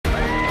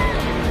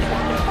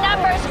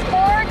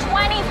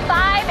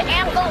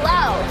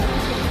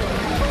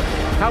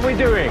How are we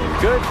doing?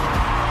 Good?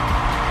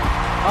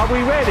 Are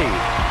we ready?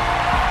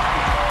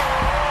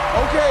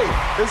 Okay,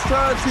 it's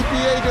time to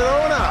get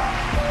on out.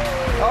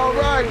 All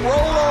right, roll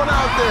on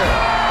out there.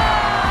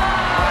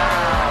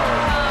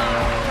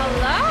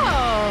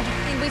 Hello. I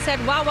think we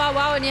said wow, wow,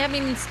 wow, and you haven't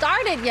even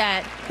started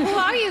yet. Who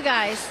are you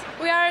guys?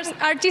 We are an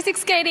artistic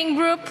skating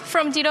group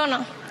from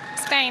Girona,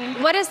 Spain.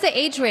 What is the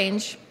age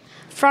range?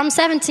 From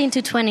 17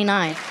 to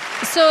 29.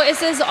 So is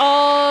this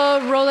all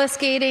roller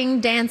skating,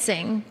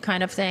 dancing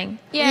kind of thing?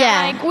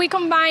 Yeah, like we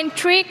combine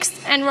tricks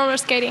and roller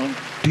skating.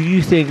 Do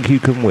you think you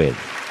can win?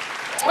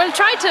 We'll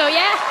try to,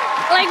 yeah.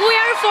 Like we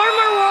are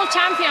former world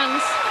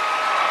champions.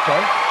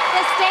 Okay.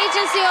 The stage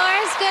is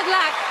yours. Good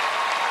luck.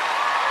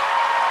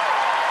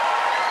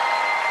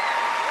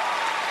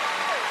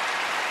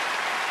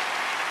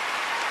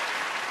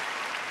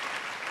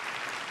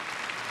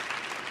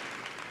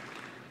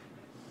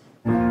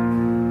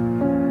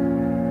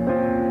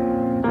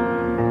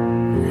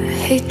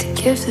 Hate to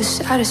give the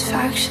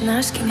satisfaction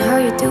asking how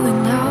you're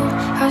doing now.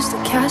 How's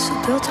the castle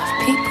built of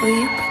people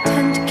you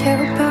pretend to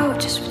care about?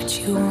 Just what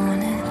you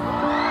wanted.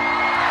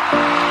 I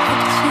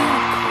could see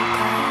a cool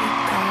guy in the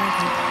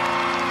garden.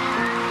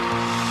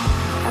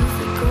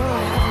 Every girl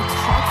I ever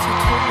talked to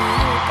told me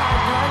you were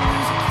bad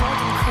music called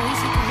them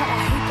crazy. God, I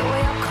hate the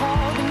way I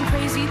called them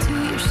crazy too.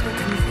 You're so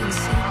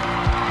convincing.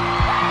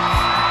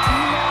 Do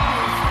you know how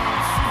you feel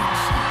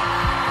friendship?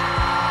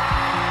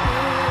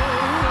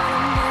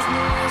 There's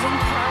noise and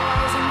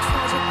pause and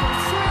tragic and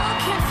thrill.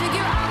 Can't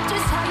figure out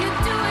just how you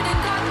do it, and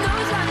God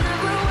knows I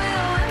never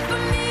will. And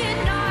for me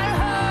and not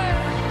her,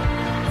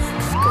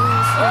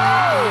 screams for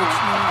age,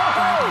 no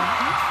body.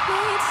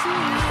 Needs to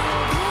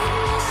live in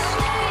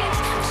mistakes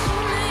to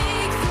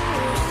make the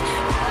worst.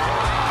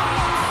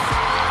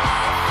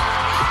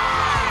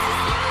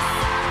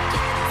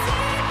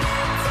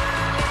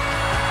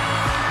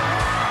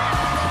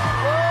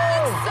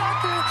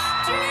 Sucker,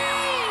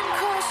 dream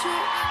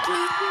crusher,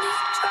 bleeding it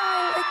dry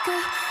like a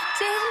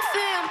damn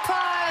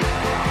vampire.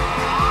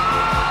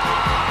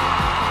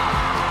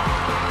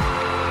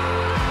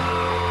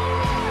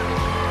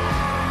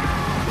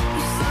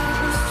 You said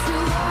it was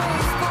true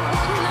love, but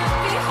wouldn't that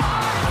be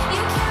hard?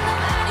 You can't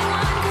love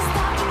anyone 'cause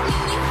that would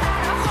mean you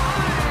had a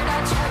heart. I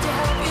tried to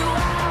help you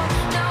out,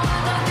 now I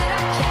know that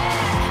I can't.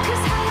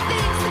 'Cause how you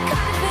think's the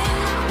kind of thing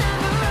I'll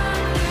never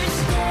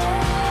understand.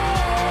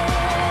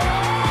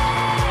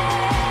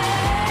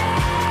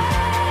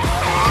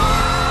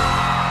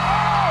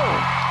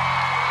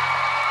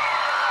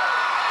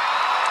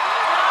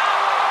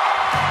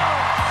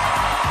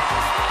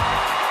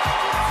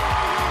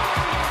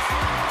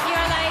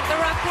 You're like the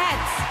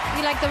Rockettes.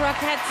 You like the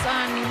Rockettes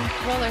on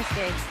roller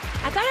skates.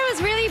 I thought it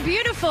was really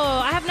beautiful.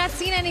 I have not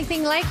seen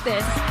anything like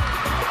this.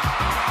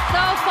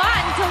 So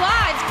fun to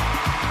watch.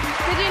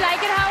 Did you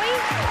like it, Howie?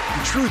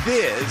 The truth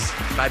is,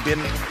 I've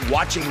been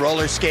watching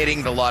roller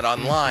skating a lot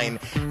online.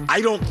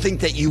 I don't think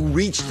that you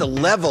reach the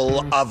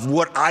level of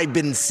what I've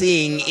been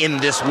seeing in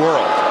this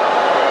world.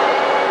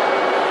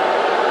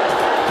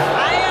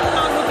 I am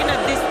not looking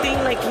at this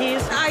thing like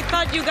his. I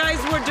thought you guys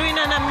were doing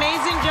an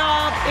amazing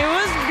job. It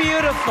was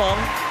beautiful.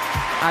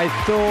 I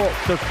thought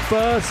the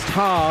first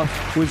half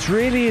was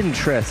really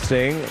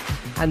interesting,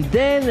 and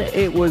then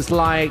it was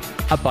like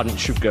a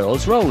bunch of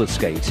girls roller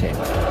skating.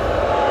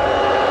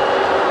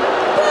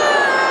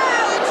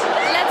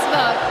 Let's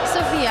vote.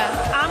 Sophia,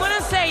 I'm gonna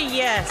say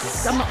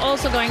yes. I'm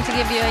also going to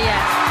give you a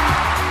yes.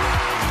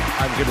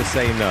 I'm going to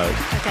say no.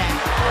 Okay.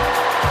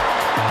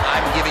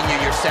 I'm giving you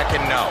your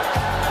second no.